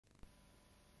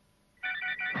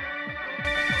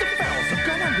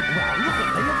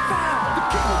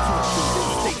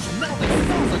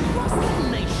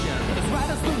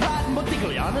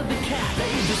the Cat.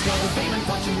 They discover fame and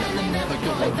fortune and they're never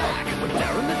going back. But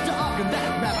Derryn the Dog and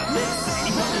that rabbit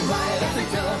Mixy running riot as they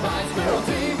televised Feral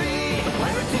TV. The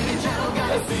pirate TV channel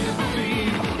gotta see to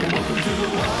believe. Welcome to the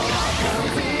world of Feral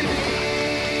TV.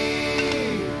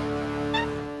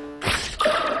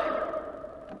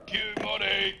 You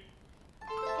money.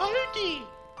 Oh dear,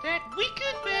 that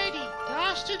wicked baddie,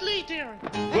 dastardly Derryn.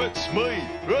 That's me.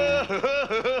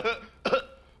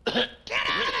 Get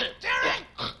out of it, Derryn!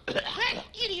 That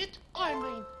idiot, I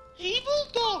mean, evil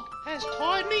dog, has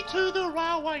tied me to the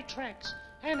railway tracks.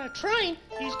 And a train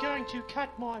is going to cut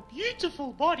my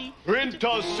beautiful body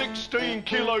Into 16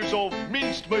 kilos of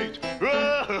minced meat.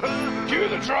 Cue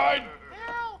the train.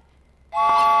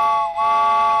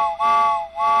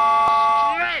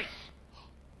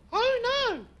 Oh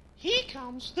no! Here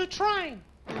comes the train.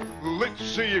 Let's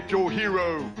see if your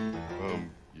hero...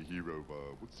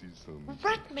 what's his...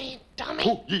 Ratman, dummy.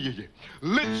 Oh, yeah.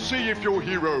 Let's see if your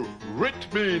hero,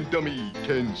 Ratman Dummy,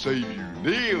 can save you.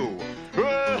 Neil.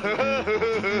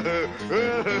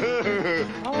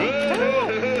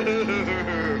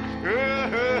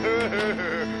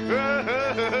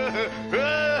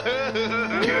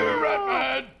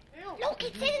 Ratman. Look,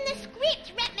 it said in the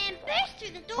script, Ratman burst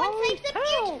through the door and saves the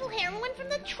beautiful heroine from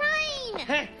the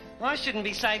train. I shouldn't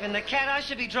be saving the cat, I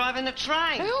should be driving the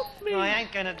train. Help me. I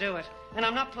ain't gonna do it. And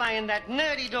I'm not playing that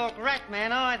nerdy dork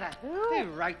Ratman either. Who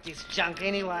wrote this junk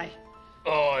anyway?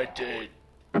 I did.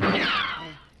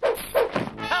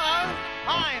 Hello,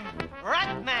 I'm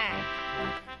Ratman.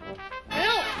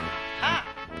 Help! Ha!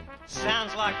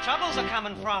 Sounds like troubles are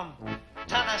coming from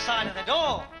t'other side of the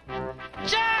door.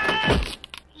 Jump!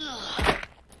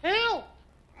 Help!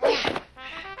 Help!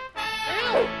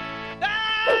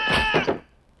 Ah!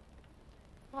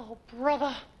 Oh,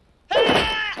 brother.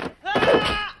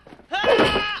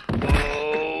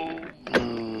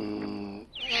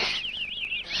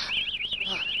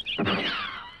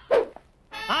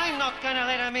 I'm not gonna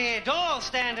let a mere door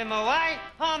stand in my way.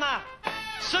 I'm a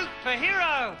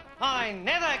superhero. I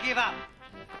never give up.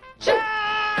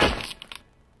 Charge!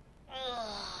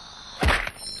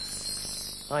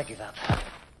 I give up.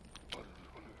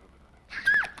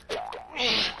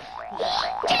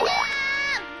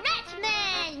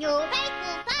 Ratman, your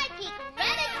faithful sidekick,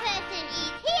 rabbit person,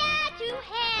 is here to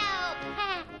help.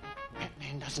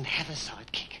 Ratman doesn't have a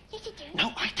sidekick. Yes, you do.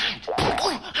 No, I don't.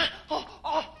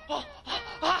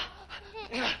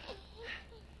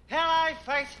 Hello,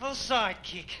 faithful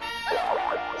sidekick.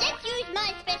 Let's use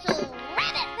my special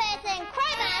rabbit person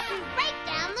crowbar to break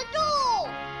down the door.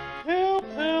 Help,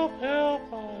 help, help,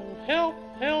 oh, help,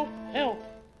 help, help.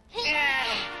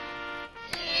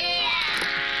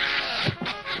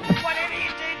 Whatever you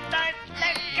do, don't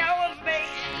let go of me.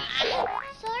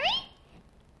 Sorry?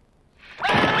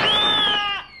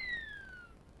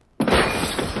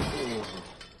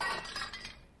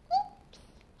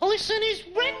 Listen, is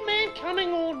Ratman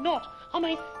coming or not? I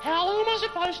mean, how long am I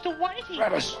supposed to wait here?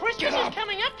 Rattus, Christmas get up. is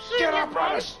coming up soon. Get up, you know.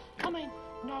 Rattus. I mean,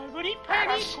 nobody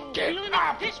panic Rattus, or get feeling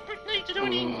up. a desperate need to do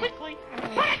anything quickly.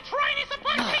 But a train is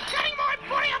supposed to be cutting my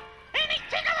body up any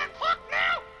tick of the clock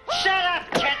now. Shut up,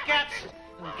 catguts!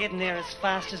 I'm getting there as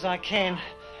fast as I can.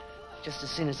 Just as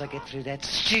soon as I get through that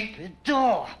stupid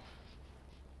door.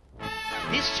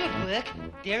 This should work.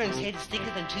 Derryn's head is thicker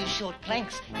than 2 short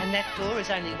planks, and that door is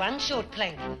only 1 short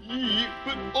plank. Yeah,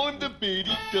 but I'm the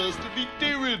baddie dastardly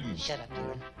Derryn. Shut up,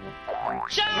 Derryn.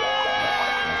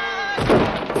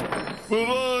 But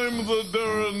I'm the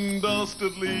Derryn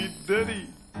dastardly daddy.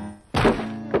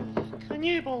 Can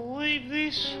you believe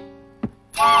this?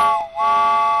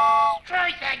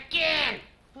 Strike again!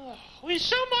 Oh, is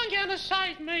someone going to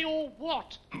save me or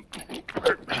what?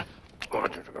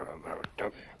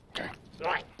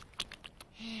 Right.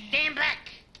 Stand back.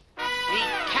 The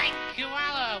Cape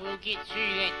Koala will get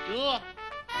through that door.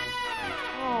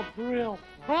 Oh, Brill.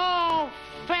 Oh,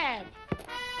 fab.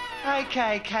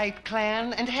 Okay, Cape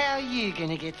Clown, and how are you going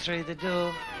to get through the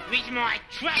door? With my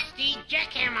trusty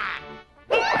jackhammer.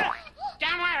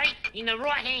 Don't worry, in the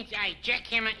right hands, a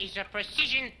jackhammer is a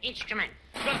precision instrument.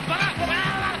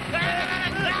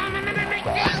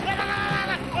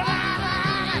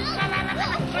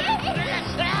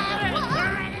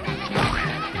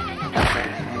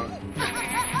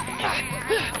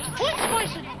 Let's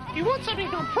face it, if you want something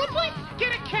done properly,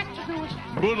 get a cat to do it.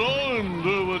 But I'm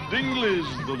the Dinglish,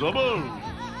 the double.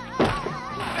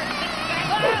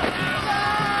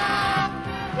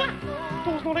 What?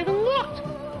 Door's not even locked.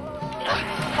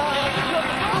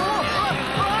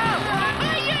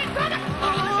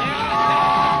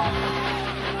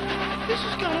 This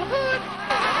is gonna hurt.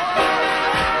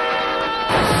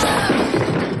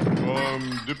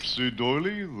 I'm Dipsy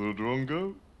Doily, the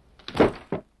drongo.